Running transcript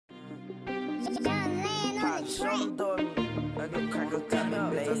Kodak, show them door me. I go crack a gun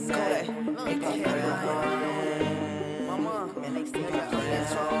up, let's Kodak. Make a head mama, man, next thing I got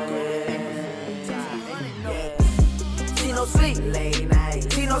that's all good. She no sleep, late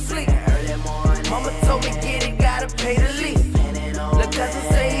night. She no sleep, early morning. Mama told me get it, gotta pay the lease. Look, cousin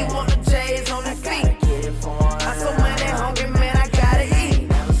say he want the J's on his feet. I so many hungry, man, I gotta eat.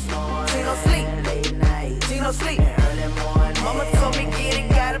 She no sleep, late night. She no sleep, early morning. Mama told me get it,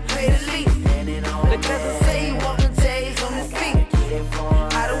 gotta pay the lease. Look, cousin say he want the J's on his feet.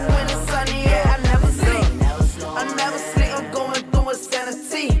 I don't win the sunny, yeah, I never sleep. I never sleep, I'm going through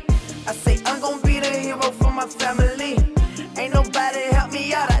insanity. I say I'm gonna be the hero for my family. Ain't nobody help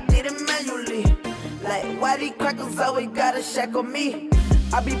me out, I did it manually. Like, why these crackers always gotta shackle me?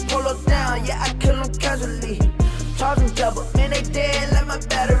 I be polo down, yeah, I kill them casually. Charging double, man, they dead like my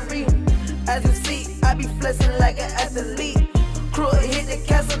battery. As you see, I be flexing like an athlete. Crew hit the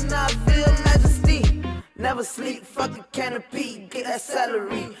castle, now I feel majesty. Never sleep, fuck a canopy, get that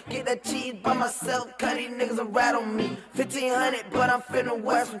salary. Get that cheese by myself, cut these niggas a rat on me. 1500, but I'm finna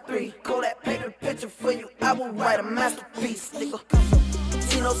wear some 3. Kodak paint a picture for you, I will write a masterpiece, nigga.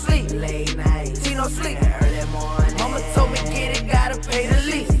 She no sleep, late night. She no sleep, early morning. Mama told me get it, gotta pay the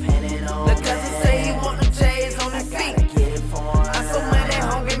lease. The cousin say he want the J's on his feet. I so many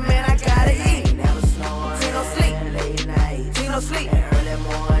hungry, man, I gotta eat. She no sleep, late night. She no sleep, early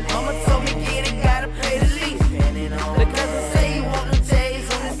morning. Mama told me get it, gotta pay the lease. The cousin say he want the J's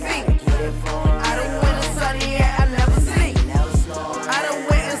on his feet. I don't win the sunny, yeah, I never sleep. I don't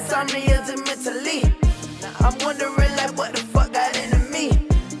win insomnia just mentally. I'm wondering like what the fuck got into me.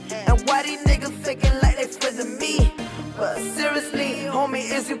 And why these niggas thinking like they friends with me. But seriously,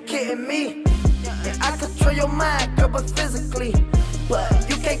 homie, is you kidding me? Yeah, I control your mind, girl, but physically. But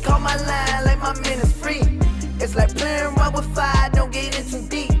you can't call my line like my man is free. It's like playing around with fire, don't get in too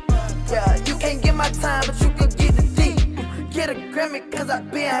deep. Yeah, you can't get my time, but you could get the deep. Get a Grammy, cause I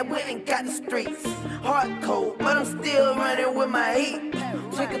went and got the streets. Hard cold, but I'm still running with my heat.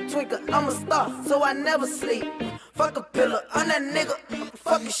 Twinkle, twinkle, I'm a star, so I never sleep. Fuck a pillow, I'm that nigga,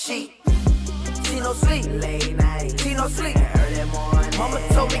 fuck a sheet. She no sleep, late night. She no sleep,